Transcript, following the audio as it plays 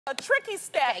A tricky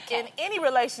step in any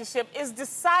relationship is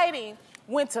deciding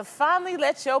when to finally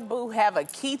let your boo have a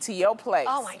key to your place.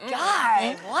 Oh my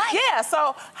God, what? Yeah,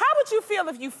 so how would you feel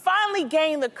if you finally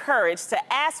gained the courage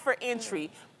to ask for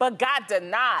entry but got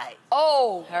denied?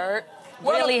 Oh, hurt.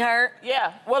 Really hurt?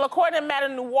 Yeah. Well, according to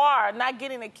Madame Noir, not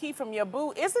getting a key from your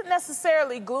boo isn't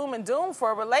necessarily gloom and doom for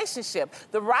a relationship.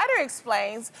 The writer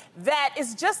explains that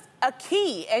it's just a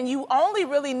key, and you only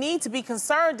really need to be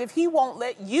concerned if he won't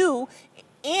let you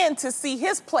in to see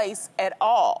his place at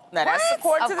all. Now, that's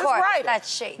according to this writer. That's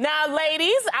shady. Now,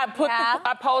 ladies, I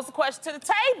posed the question to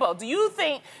the table. Do you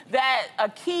think that a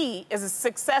key is a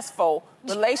successful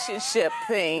relationship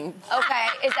thing? Okay,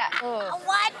 is that...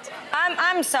 What?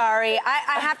 I'm sorry.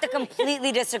 I have to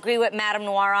completely disagree with Madame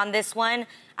Noir on this one.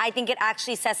 I think it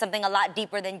actually says something a lot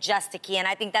deeper than just a key, and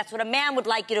I think that's what a man would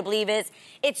like you to believe is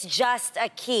it's just a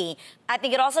key. I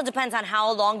think it also depends on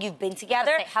how long you've been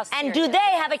together, and do they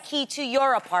have a key to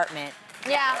your apartment?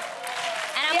 Yeah.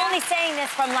 And I'm only saying this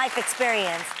from life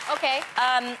experience. Okay.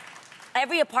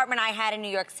 Every apartment I had in New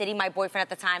York City, my boyfriend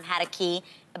at the time had a key,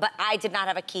 but I did not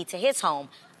have a key to his home.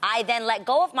 I then let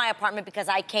go of my apartment because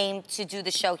I came to do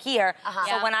the show here.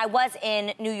 So when I was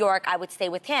in New York, I would stay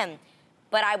with him.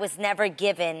 But I was never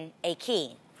given a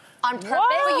key. On purpose?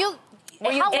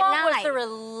 How long was the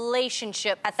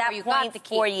relationship at that point?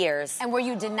 4 years. And were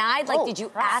you denied? Like, did you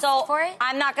ask for it?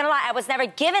 I'm not gonna lie, I was never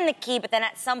given the key, but then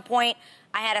at some point,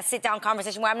 I had a sit-down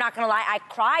conversation where I'm not gonna lie, I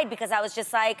cried because I was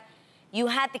just like, you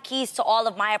had the keys to all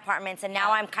of my apartments, and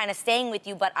now I'm kind of staying with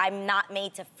you, but I'm not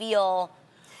made to feel...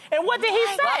 And what did he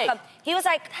say? Welcome. He was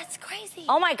like, that's crazy.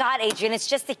 Oh my God, Adrian, it's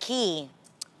just a key.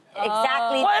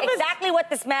 Exactly what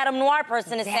this Madame Noir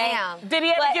person is saying. Did he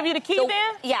ever give you the key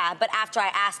then? Yeah, but after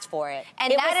I asked for it.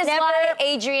 And that is why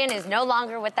Adrian is no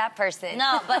longer with that person.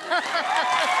 No, but... but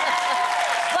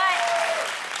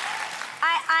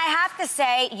I have to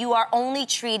say, you are only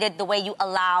treated the way you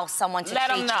allow someone to treat you.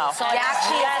 Let them know. So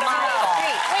actually, it's my fault.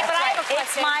 Wait, but I have a question.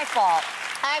 It's my fault.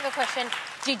 I have a question.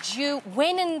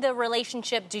 When in the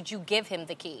relationship did you give him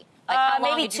the key? Like, how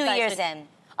long maybe did you 2 guys years in.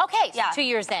 Okay, so Yeah. 2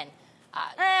 years in.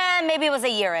 Maybe it was a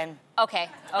year in. Okay.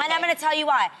 And I'm going to tell you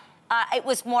why. It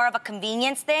was more of a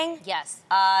convenience thing. Yes.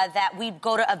 That we'd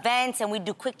go to events and we'd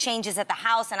do quick changes at the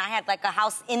house, and I had like a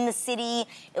house in the city.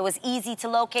 It was easy to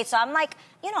locate. So I'm like,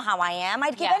 you know how I am.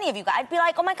 I'd give any of you guys. I'd be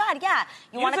like, oh my God, yeah.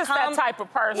 You want to come? You're just that type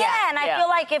of person. Yeah, and I feel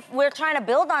like if we're trying to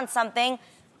build on something,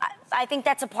 I think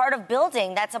that's a part of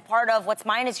building. That's a part of what's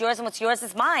mine is yours and what's yours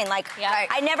is mine. Like,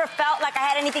 I never felt like I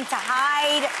had anything to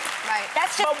hide. Right.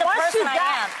 That's just the person I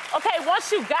am. Okay,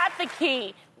 once you got the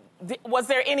key, was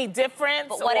there any difference?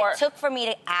 But what it took for me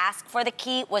to ask for the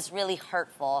key was really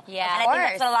hurtful. Yeah, and I think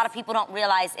that's what a lot of people don't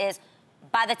realize is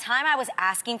by the time I was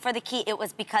asking for the key, it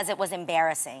was because it was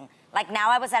embarrassing. Like,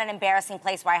 now I was at an embarrassing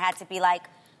place where I had to be like,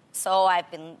 so I've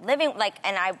been living, like,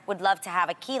 and I would love to have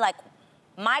a key. Like,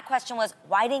 my question was,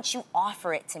 why didn't you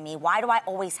offer it to me? Why do I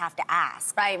always have to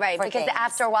ask? Right. Because things?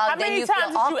 after a while, then you feel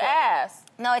awkward. How many times did you ask?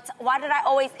 No, it's, why did I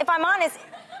always, if I'm honest,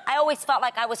 I always felt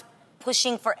like I was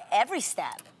pushing for every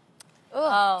step.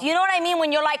 Oh. Do you know what I mean?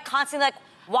 When you're like constantly like,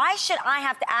 why should I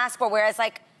have to ask for? Whereas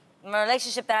like, my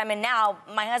relationship that I'm in now,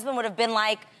 my husband would have been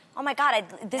like, oh my God,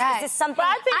 is this something?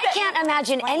 I can't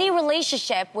imagine any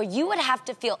relationship where you would have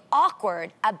to feel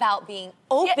awkward about being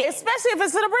open. Yeah, especially if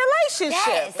it's in a relationship.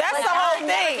 Yes, That's the whole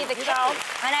thing, you know?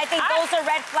 And I think those are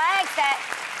red flags that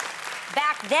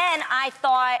back then I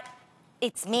thought,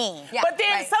 it's me. Yeah, but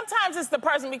then sometimes it's the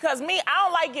person, because me, I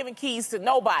don't like giving keys to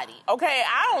nobody, okay?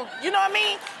 I don't, you know what I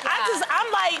mean?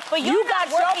 I'm like, but you got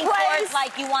your place. Towards,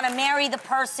 like, you want to marry the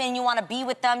person, you want to be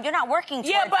with them. You're not working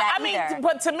towards that either.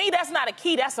 But to me, that's not a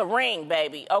key, that's a ring,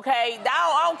 baby, okay?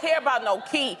 I don't care about no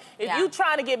key. If you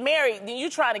trying to get married, then you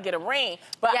trying to get a ring.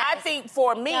 But I think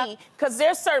for me, because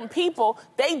there's certain people,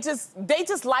 they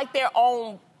just like their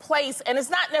own place, and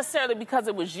it's not necessarily because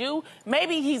it was you.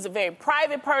 Maybe he's a very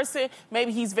private person.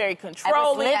 Maybe he's very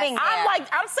controlling.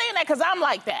 I'm saying that because I'm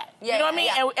like that. You know what I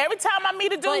mean? And every time I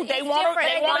meet a dude, they want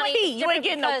a key. You ain't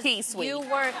getting no key, sweet. You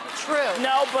weren't true.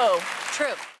 No, boo.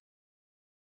 True.